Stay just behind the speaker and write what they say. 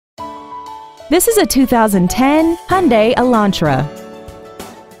This is a 2010 Hyundai Elantra.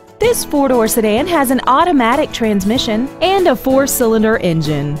 This four-door sedan has an automatic transmission and a four-cylinder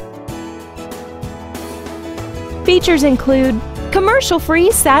engine. Features include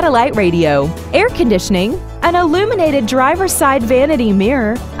commercial-free satellite radio, air conditioning, an illuminated driver's side vanity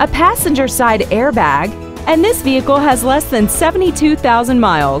mirror, a passenger side airbag, and this vehicle has less than 72,000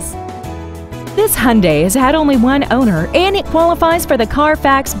 miles. This Hyundai has had only one owner and it qualifies for the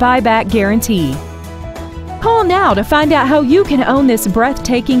Carfax buyback guarantee. Call now to find out how you can own this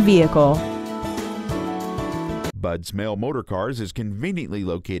breathtaking vehicle. Smail Motorcars is conveniently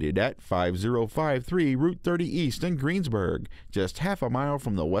located at 5053 Route 30 East in Greensburg, just half a mile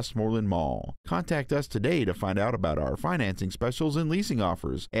from the Westmoreland Mall. Contact us today to find out about our financing specials and leasing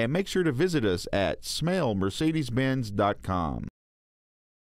offers, and make sure to visit us at smailmercedes-benz.com.